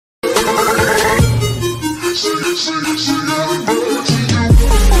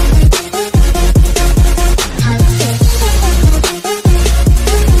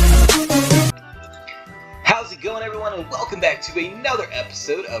How's it going, everyone, and welcome back to another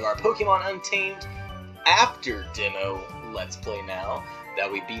episode of our Pokemon Untamed after demo Let's Play now.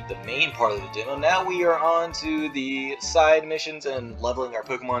 That we beat the main part of the demo, now we are on to the side missions and leveling our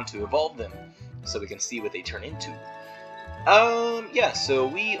Pokemon to evolve them so we can see what they turn into. Yeah, so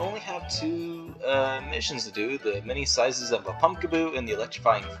we only have two missions to do, the mini sizes of a Pumpkaboo and the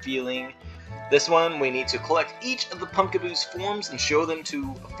electrifying feeling. This one, we need to collect each of the Pumpkaboo's forms and show them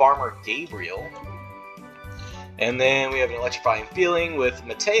to Farmer Gabriel. And then we have an electrifying feeling with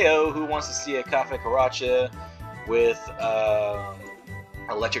Mateo, who wants to see a Cafe Caracha with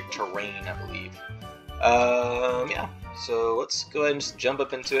electric terrain, I believe. Yeah, so let's go ahead and just jump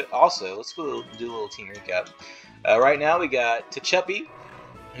up into it. Also, let's do a little team recap. Right now we got Techepi,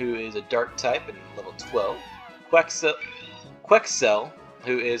 who is a dark type and level 12. Quexel,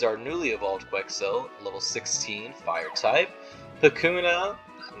 who is our newly evolved Quexel, level 16, fire type. Pakuna,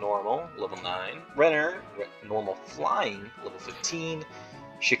 normal, level 9. Renner, normal flying, level 15.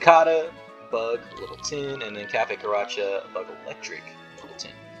 Shikata, bug, level 10. And then Cafe Caracha, bug electric, level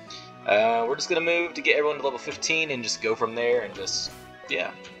 10. We're just going to move to get everyone to level 15 and just go from there and just,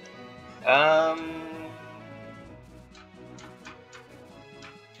 yeah. I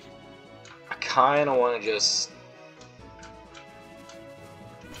kind of want to just...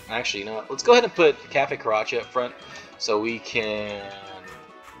 Actually, you know what? Let's go ahead and put Cafe Caracha up front so we can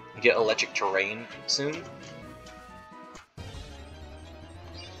get electric terrain soon. I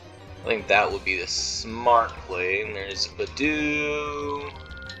think that would be the smart play. And there's Badoo,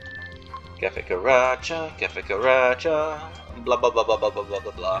 Cafe Caracha, blah blah blah blah blah blah blah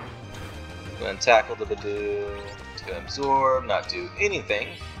blah blah. Go and tackle the Badoo. It's gonna absorb, not do anything,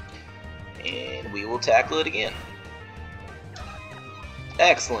 and we will tackle it again.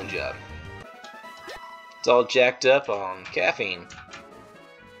 Excellent job. It's all jacked up on caffeine.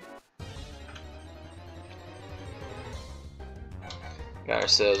 Got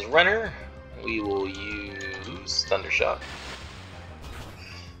ourselves Renner. We will use Thundershock.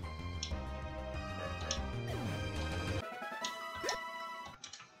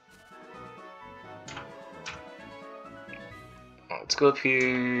 Let's go up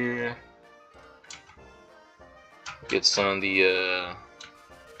here. Get some of the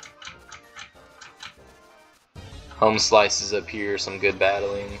home slices up here, some good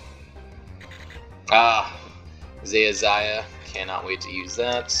battling. Zaya. Cannot wait to use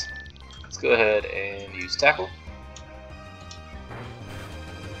that. Let's go ahead and use Tackle.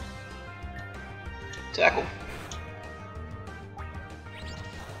 Tackle.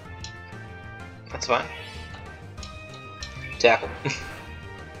 That's fine. Tackle.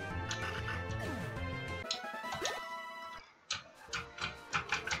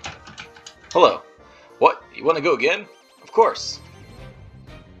 Hello. What? You want to go again? Of course.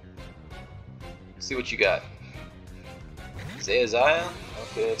 Let's see what you got. Zaya?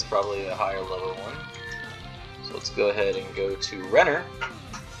 Okay, it's probably a higher level one. So let's go ahead and go to Renner.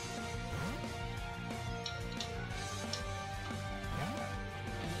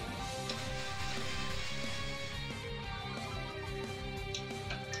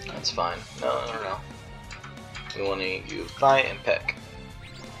 That's fine. No. We want to do Fight and Peck.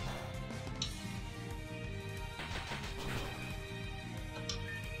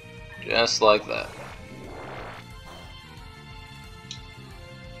 Just like that.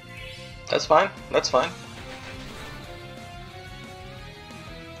 That's fine. That's fine.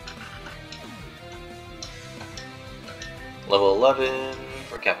 Level 11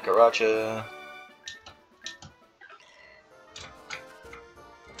 for Cafe Caracha.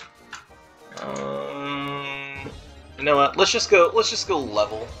 You know what? Let's just go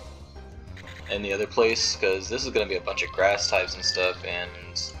level in the other place, because this is gonna be a bunch of grass types and stuff, and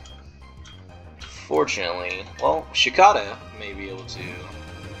fortunately, well, Shikata may be able to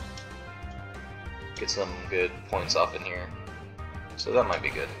get some good points off in here, so that might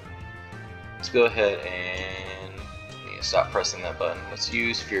be good. Let's go ahead and stop pressing that button. Let's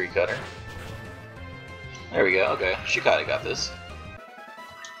use Fury Cutter. There we go. Okay, Shikata got this.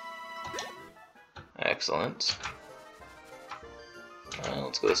 Excellent.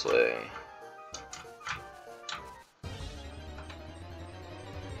 Let's go this way.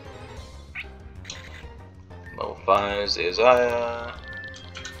 Level 5 Zaya.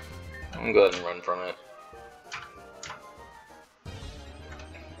 I'm gonna go ahead and run from it.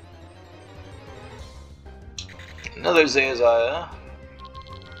 Another Zaya.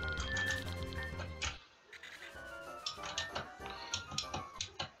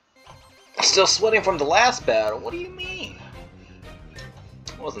 Still sweating from the last battle? What do you mean?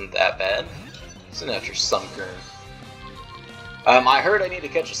 It wasn't that bad. It's an extra Sunkern. I heard I need to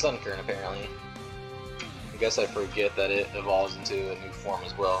catch a Sunkern, apparently. I guess I forget that it evolves into a new form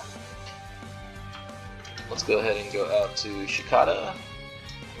as well. Let's go ahead and go out to Shikata.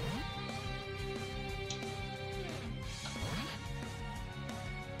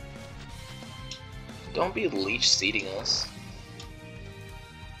 Don't be leech seeding us.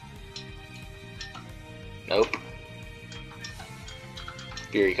 Nope.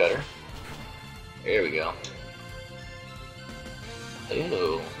 Fury Cutter. There we go.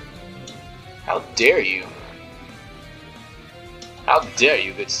 Ew. How dare you? How dare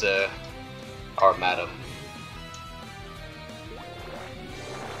you, good sir, or madam?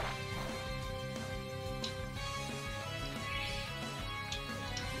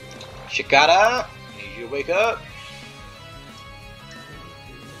 Shikata, need you to wake up.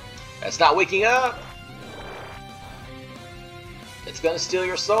 That's not waking up. It's gonna steal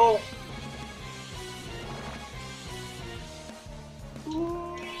your soul.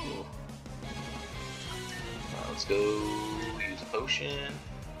 Ooh. Now let's go use a potion.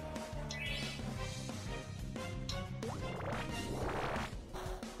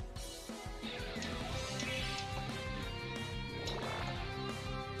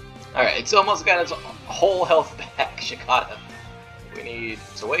 Alright, it's almost got its whole health back, Shikata. We need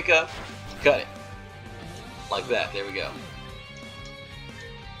to wake up, cut it. Like that, there we go.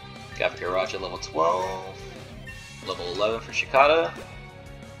 Kafkaracha level 12. Level 11 for Shikata.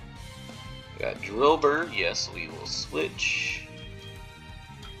 We got Drillbur, yes, we will switch.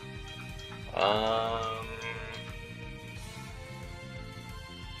 You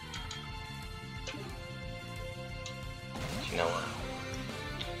know what?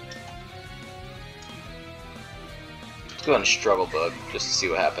 Let's go ahead and Struggle Bug, just to see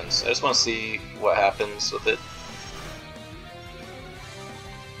what happens. I just want to see what happens with it.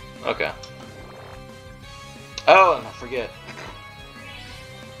 Okay. Oh, and I forget.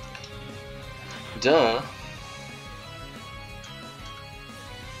 Duh.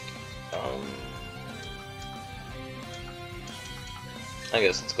 I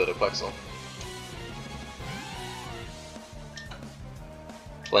guess let's go to Quexel.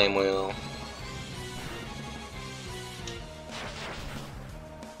 Flame Wheel.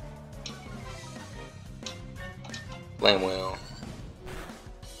 Flame Wheel.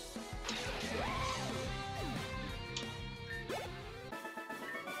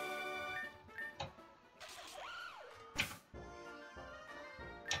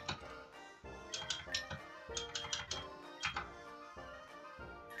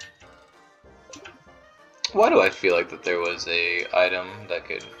 Why do I feel like that there was a item that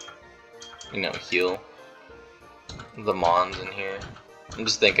could, you know, heal the Mons in here? I'm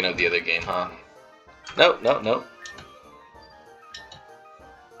just thinking of the other game, huh? Nope, nope, nope.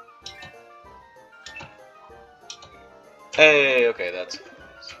 Hey, okay, that's...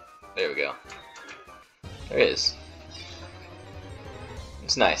 There we go. There it is.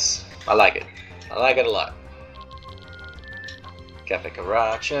 It's nice. I like it. I like it a lot.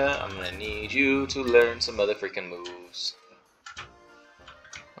 Kafkaracha, I'm gonna need you to learn some other freaking moves.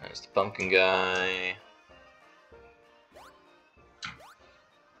 There's the pumpkin guy.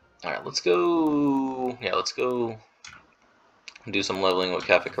 Alright, let's go... Yeah, let's go do some leveling with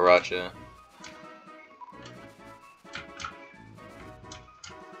Kafkaracha.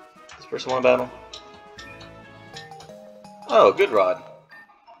 This person want a battle? Oh, good rod.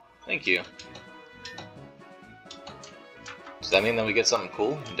 Thank you. Does that mean that we get something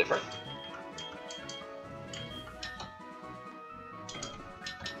cool and different?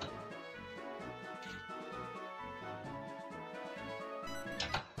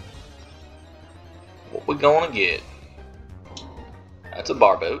 What we gonna get? That's a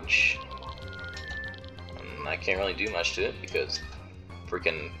Barboach. And I can't really do much to it because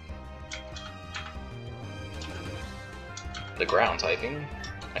freaking the ground typing.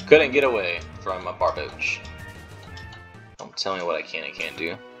 I couldn't get away from a Barboach. Don't tell me what I can and can't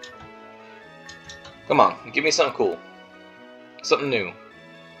do. Come on, give me something cool. Something new.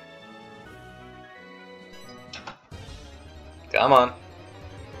 Come on.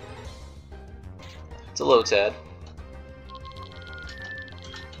 It's a Lotad.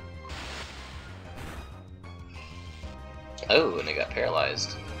 Oh, and it got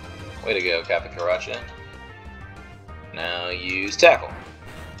paralyzed. Way to go, Kafkaracha. Now use Tackle.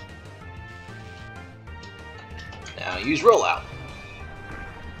 Now use Rollout.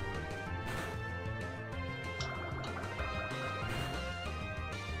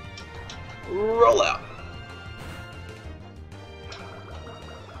 Rollout.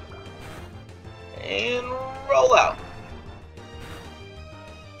 and roll out.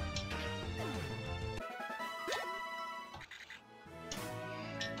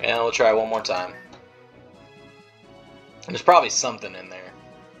 And we'll try one more time. There's probably something in there.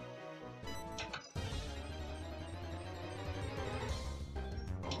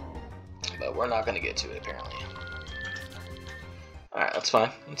 But we're not going to get to it, apparently. Alright, that's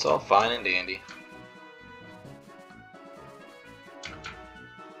fine. It's all fine and dandy.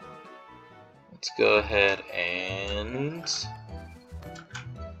 Let's go ahead and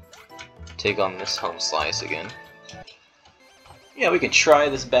take on this home slice again. Yeah, we can try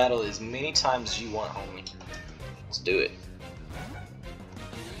this battle as many times as you want, homie. Let's do it.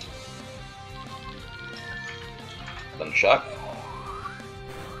 Thunder shock.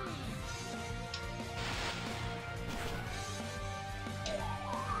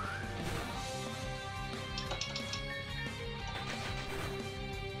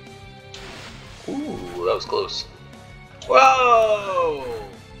 Ooh, that was close. Whoa!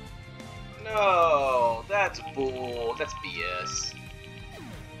 No, that's bull. That's BS.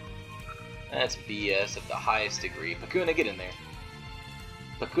 That's BS of the highest degree. Pakuna, get in there.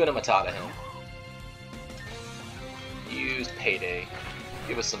 Pakuna Matata him. Use Payday.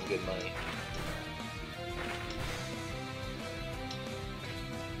 Give us some good money.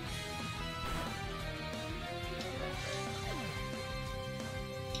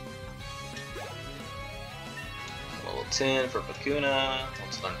 Level 10 for Pakuna.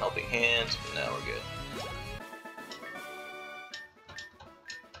 Let's learn Helping Hands, but now we're good.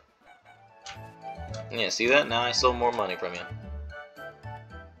 Yeah, see that? Now I stole more money from you.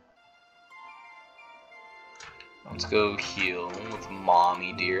 Let's go heal with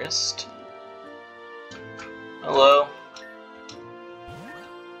Mommy Dearest. Hello.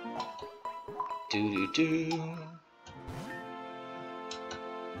 Doo-doo-doo.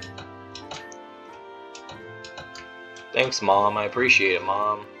 Thanks, Mom. I appreciate it,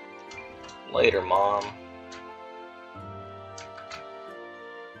 Mom. Later, Mom.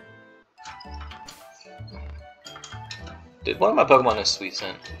 Did one of my Pokemon have Sweet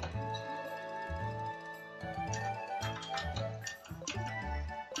Scent?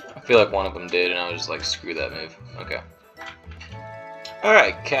 I feel like one of them did, and I was just like, screw that move. Okay.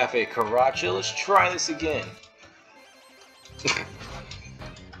 Alright, Cafe Karacha, let's try this again.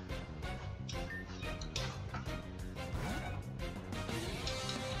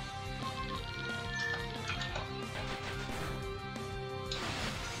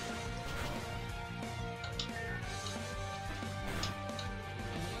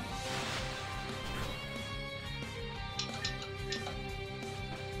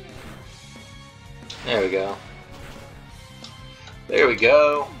 There we go. There we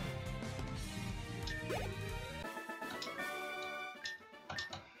go.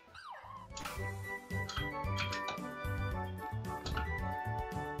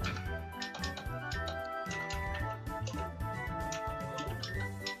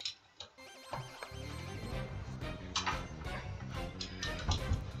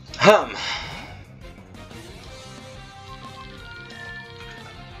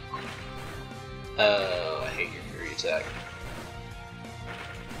 Oh, I hate your Fury attack.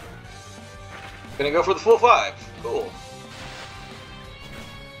 Gonna go for the full 5. Cool.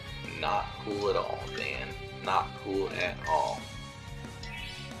 Not cool at all, Dan. Not cool at all.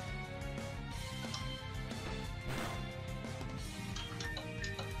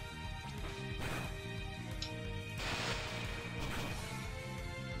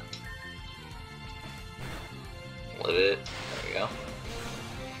 Live it. There we go.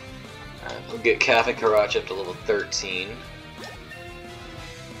 Alright, we'll get Cafe Karacha up to level 13.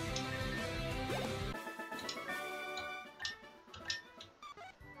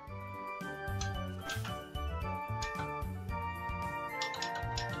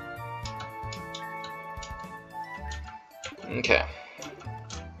 Okay.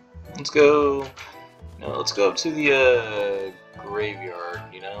 Let's go. No, let's go up to the graveyard,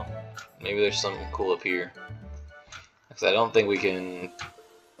 you know? Maybe there's something cool up here. Because I don't think we can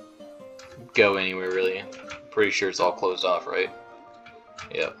go anywhere really. I'm pretty sure it's all closed off, right?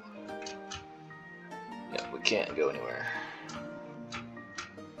 Yep. Yep, we can't go anywhere.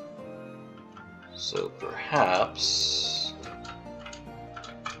 So perhaps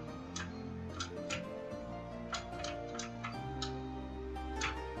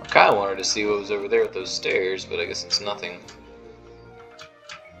I kinda wanted to see what was over there with those stairs, but I guess it's nothing.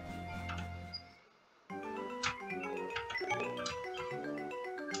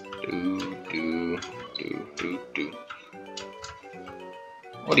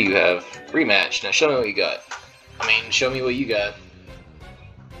 What do you have? Rematch. Now show me what you got. I mean, show me what you got.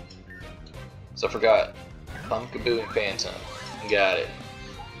 So I forgot. Pumpkaboo and Phantom. Got it.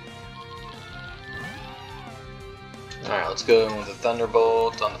 Alright, let's go in with a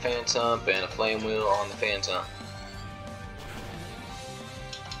Thunderbolt on the Phantom and a Flame Wheel on the Phantom.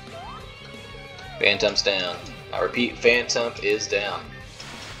 Phantom's down. I repeat, Phantom is down.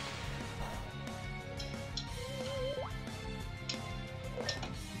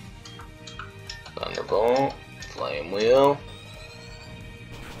 Thunderbolt, Flame Wheel.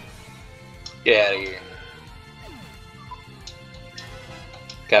 Get out of here.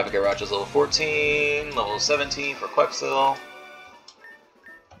 Garage's level 14, level 17 for Quexel.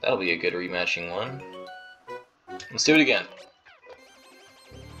 That'll be a good rematching one. Let's do it again.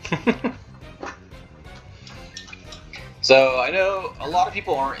 So I know a lot of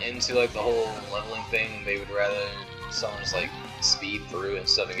people aren't into like the whole leveling thing. They would rather someone just like speed through and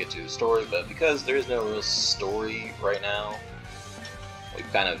stuff and get to the story. But because there is no real story right now,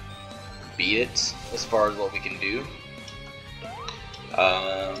 we've kind of beat it as far as what we can do.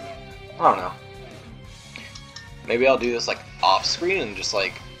 I don't know. Maybe I'll do this like off screen and just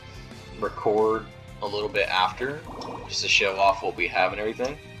like record a little bit after, just to show off what we have and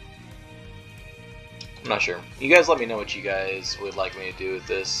everything. I'm not sure. You guys let me know what you guys would like me to do with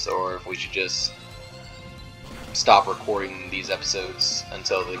this, or if we should just stop recording these episodes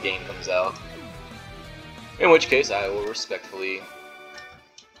until the game comes out. In which case, I will respectfully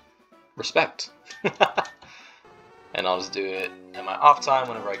respect. And I'll just do it in my off time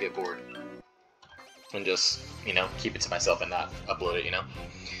whenever I get bored. And just, you know, keep it to myself and not upload it, you know?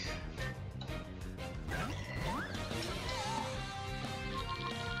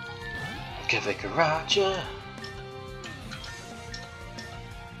 Cafe Karacha.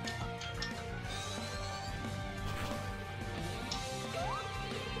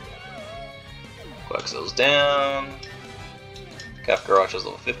 Quexel's down. Cafe Karacha's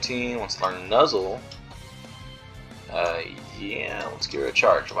level 15. Wants to learn Nuzzle. Yeah, let's give her a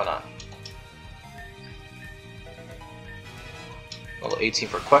charge. Why not? Level 18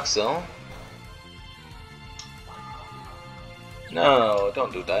 for Quexel. No,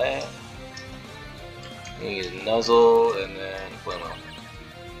 don't do that. We use Nuzzle and then Flame Wheel.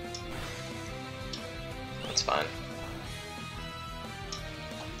 That's fine.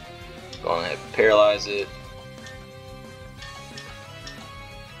 Go on ahead and paralyze it.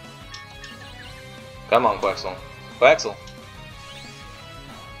 Come on, Quexel. Quexel.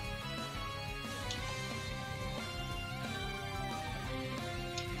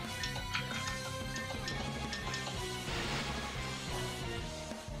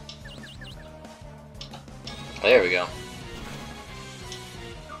 There we go.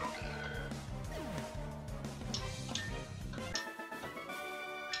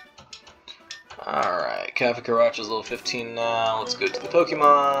 Alright, Kavakaracha's level 15 now. Let's go to the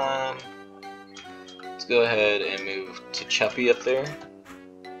Pokemon. Let's go ahead and move to Chuppy up there.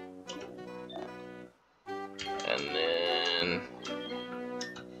 And then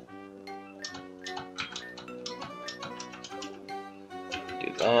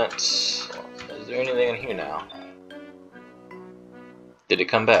do that. Is there anything in here now? Did it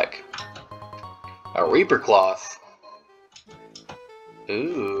come back? A Reaper Cloth.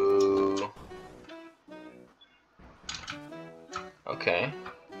 Ooh. Okay.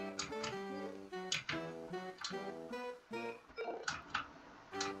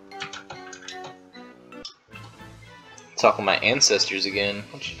 Talk with my ancestors again.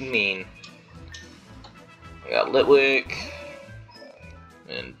 What do you mean? I got Litwick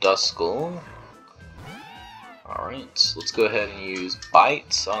and Duskull. Alright, let's go ahead and use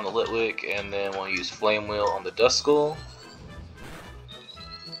Bite on the Litwick, and then we'll use Flame Wheel on the Duskull.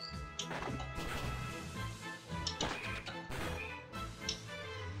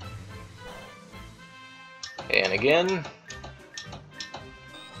 And again.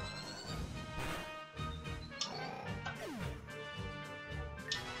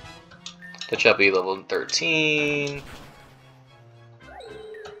 Chuppy level 13.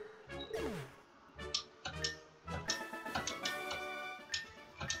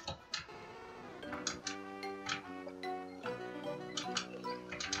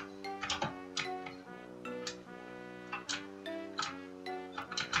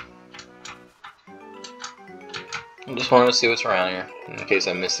 I just wanted to see what's around here, in case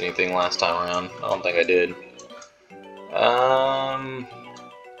I missed anything last time around. I don't think I did.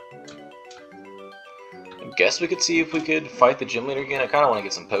 I guess we could see if we could fight the gym leader again. I kind of want to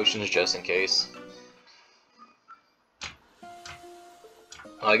get some potions just in case.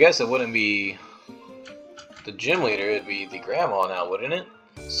 Well, I guess it wouldn't be the gym leader, it'd be the grandma now, wouldn't it?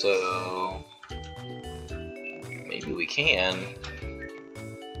 So maybe we can.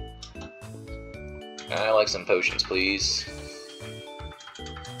 I like some potions, please.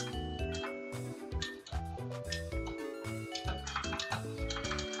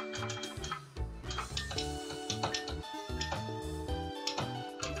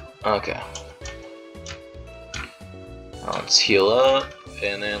 Okay. Let's heal up,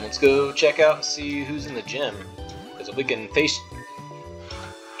 and then let's go check out and see who's in the gym. Because if we can face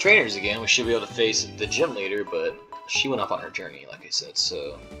trainers again, we should be able to face the gym leader, but she went off on her journey, like I said,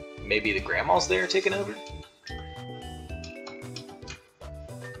 so maybe the grandma's there taking over?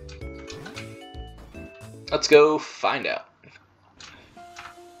 Let's go find out.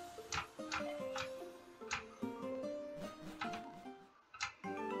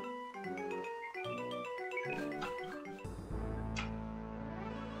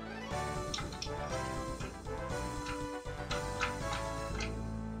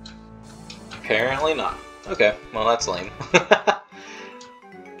 Apparently not. Okay, well that's lame.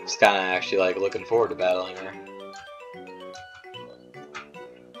 Just kind of actually like looking forward to battling her.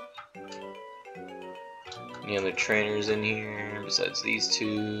 Any other trainers in here besides these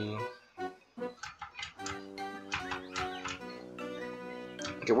two?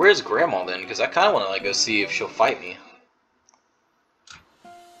 Okay, where's Grandma then? Because I kind of want to like go see if she'll fight me.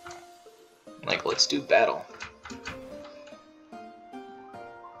 Like, let's do battle.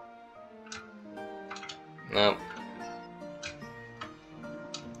 Nope.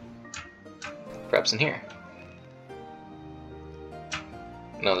 Perhaps in here.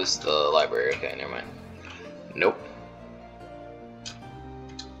 No, this is the library. Okay, never mind. Nope.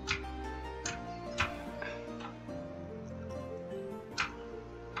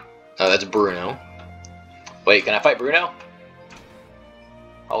 Oh, that's Bruno. Wait, can I fight Bruno?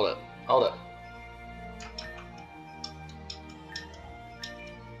 Hold up. Hold up.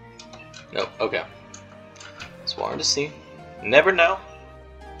 Nope, okay. Just wanted to see. Never know.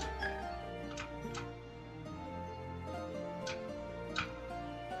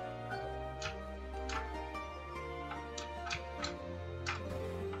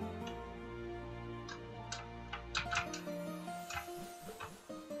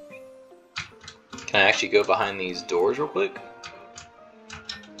 Can I actually go behind these doors real quick?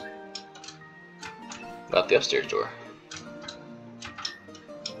 About the upstairs door.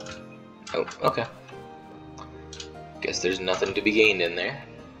 Oh, okay. Guess there's nothing to be gained in there.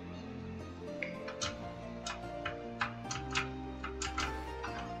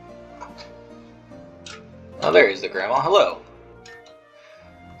 Oh, there is the grandma. Hello.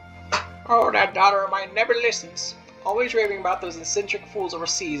 Oh, that daughter of mine never listens. Always raving about those eccentric fools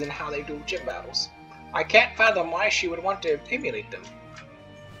overseas and how they do gym battles. I can't fathom why she would want to emulate them.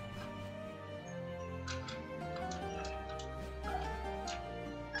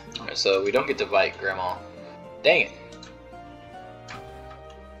 Alright, so we don't get to fight Grandma. Dang it.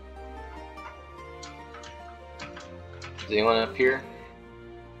 Is anyone up here?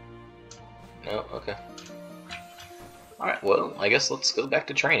 No? Okay. Alright, well, I guess let's go back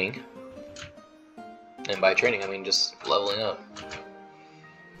to training. And by training, I mean just leveling up.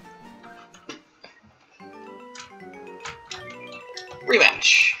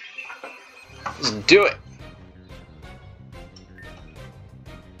 Rematch! Let's do it!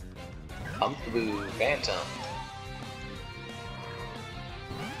 Umpaboo Phantom.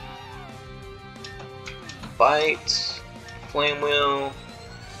 Bite. Flame Wheel.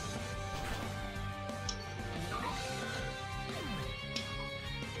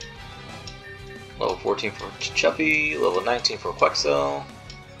 Level 14 for Chuppy, level 19 for Quexel.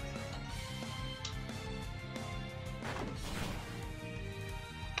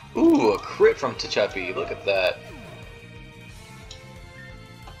 Ooh, a crit from Tachuppy, look at that.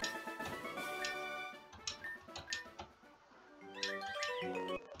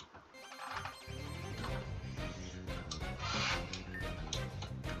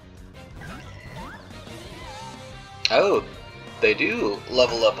 Oh, they do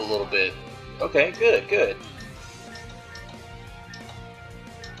level up a little bit. Okay, good, good.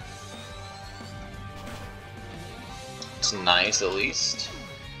 It's nice, at least.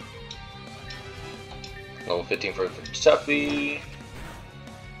 Level 15 for Tuffy.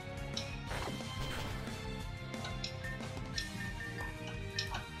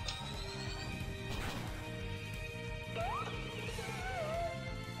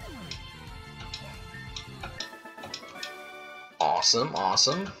 Awesome,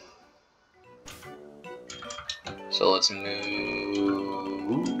 awesome. So let's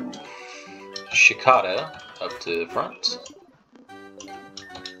move Shikata up to the front.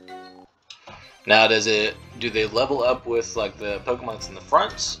 Now do they level up with like the Pokemon that's in the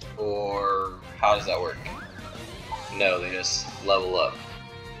front, or how does that work? No, they just level up.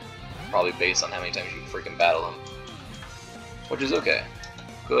 probably based on how many times you can freaking battle him. Which is okay.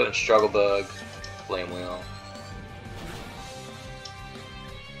 Go ahead and Struggle Bug, Flame Wheel.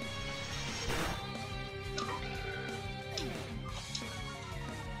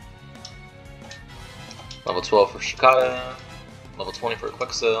 Level 12 for Shikata, level 20 for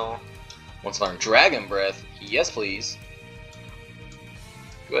Quixel. Wants to learn Dragon Breath, yes please.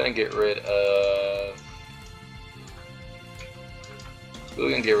 Go ahead and get rid of... Go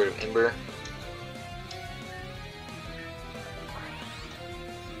ahead and get rid of Ember.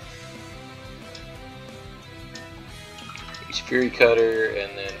 Use Fury Cutter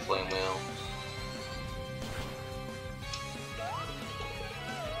and then Flame Wheel.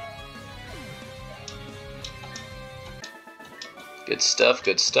 Good stuff,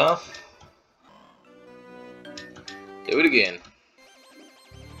 good stuff. Do it again.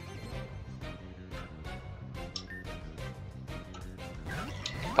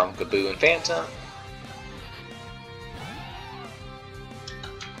 Pumpkaboo and Phantom.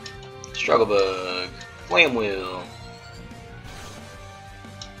 Struggle Bug. Flame Wheel.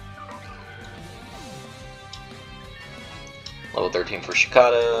 Level 13 for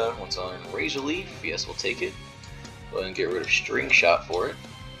Shikata. Once on Razor Leaf. Yes, we'll take it. Go ahead and get rid of String Shot for it.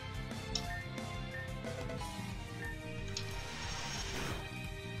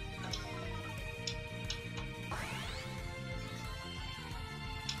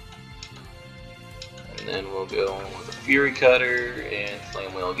 And then we'll go with a Fury Cutter and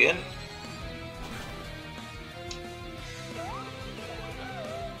Flame Wheel again.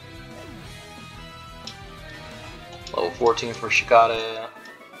 Level 14 for Shikata.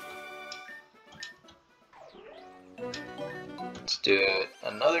 Let's do it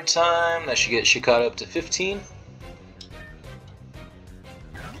another time. That should get Shikata up to 15.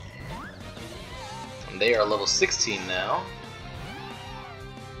 And they are level 16 now.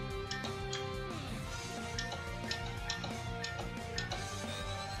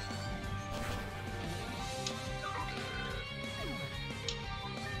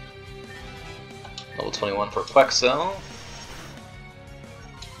 Level 21 for Quexel.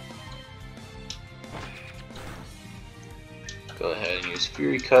 Go ahead and use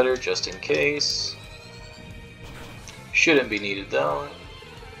Fury Cutter just in case. Shouldn't be needed though.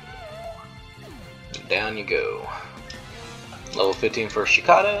 And down you go. Level 15 for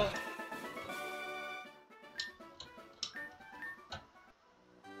Shikata.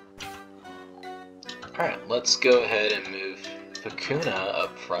 Alright, let's go ahead and move Pakuna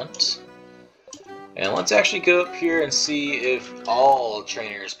up front. And let's actually go up here and see if all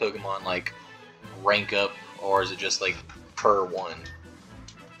trainers' Pokemon like rank up, or is it just like per one?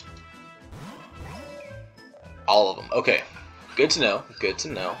 All of them. Okay. Good to know. Good to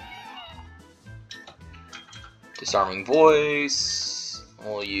know. Disarming Voice.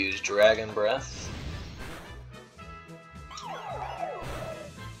 We'll use Dragon Breath.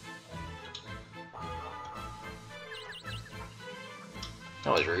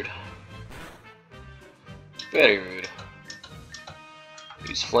 That was rude. Very rude.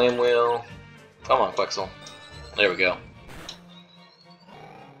 Use Flame Wheel. Come on, Quexel. There we go.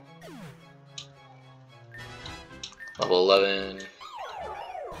 Level 11.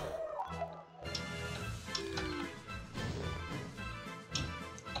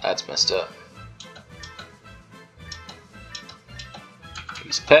 That's messed up.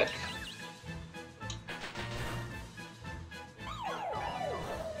 Use Peck.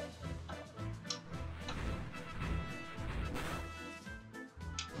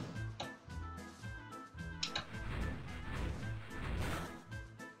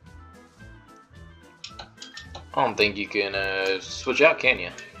 I don't think you can switch out, can you?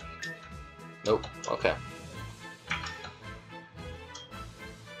 Nope. Okay.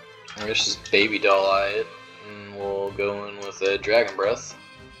 Let's just Baby Doll Eye it, and we'll go in with a Dragon Breath.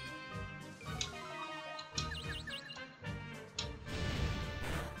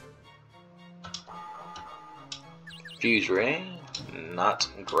 Fuse Ray, not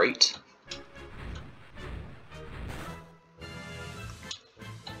great.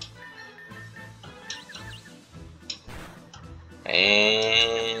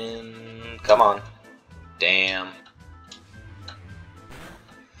 And come on. Damn.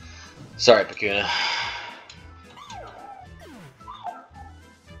 Sorry, Pakuna.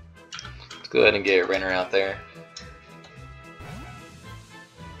 Let's go ahead and get Renner out there.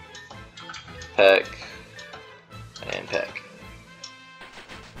 Peck. And Peck.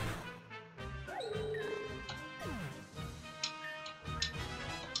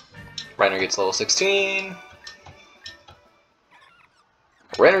 Renner gets level 16.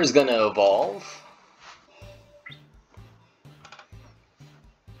 Renner's gonna evolve.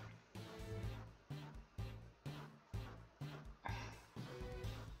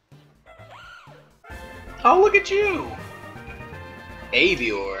 Oh, look at you!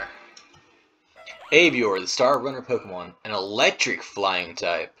 Avior. Avior, the Star Runner Pokemon, an electric flying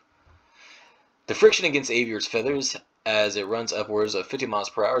type. The friction against Avior's feathers as it runs upwards of 50 miles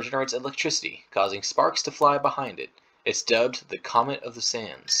per hour generates electricity, causing sparks to fly behind it. It's dubbed the Comet of the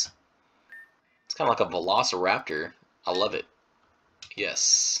Sands. It's kind of like a Velociraptor. I love it.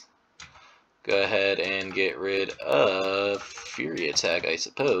 Yes. Go ahead and get rid of Fury Attack, I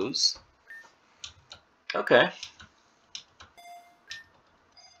suppose. Okay.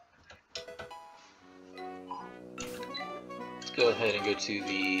 Let's go ahead and go to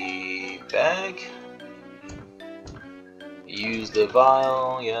the bag. Use the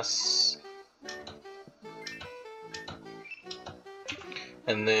vial, yes.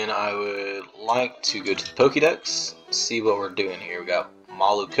 And then I would like to go to the Pokédex, see what we're doing here. We got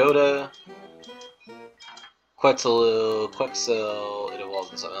Malukoda, Quetzal, it evolves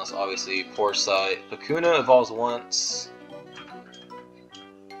into something else, obviously. Foresight, Pakuna evolves once.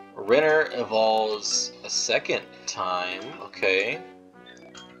 Renner evolves a second time, okay.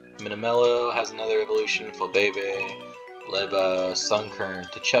 Minamelo has another evolution, Flabebe, Leba, Sunkern,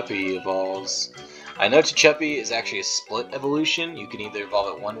 Tachepi evolves. I know Tachepi is actually a split evolution. You can either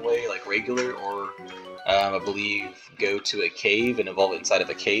evolve it one way, like regular, or I believe go to a cave and evolve it inside of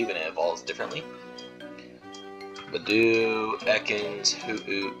a cave and it evolves differently. Badoo, Ekans,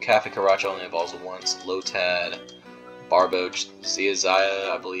 Hoot, Kafakaracha only evolves once, Lotad, Barboach,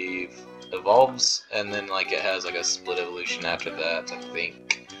 Ziazaya, I believe, evolves, and then like it has like a split evolution after that, I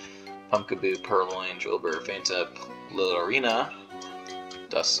think. Pumpkaboo, Purloin, Drillbur, Fantip, Lillarina,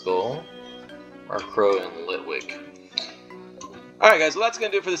 Duskull, Murkrow, and Litwick. Alright guys, well that's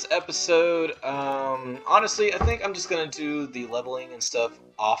going to do it for this episode. Honestly, I think I'm just going to do the leveling and stuff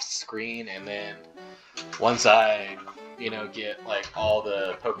off screen, and then once I, get like all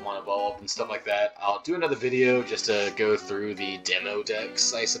the Pokemon evolved and stuff like that, I'll do another video just to go through the demo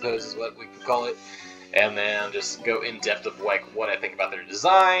decks, I suppose is what we could call it. And then just go in depth of like what I think about their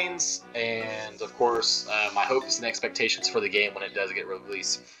designs, and of course my hopes and expectations for the game when it does get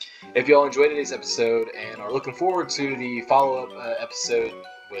released. If y'all enjoyed today's episode and are looking forward to the follow-up episode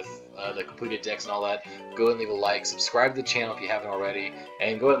with the completed decks and all that, go ahead and leave a like, subscribe to the channel if you haven't already,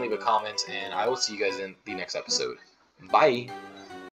 and go ahead and leave a comment, and I will see you guys in the next episode. Bye!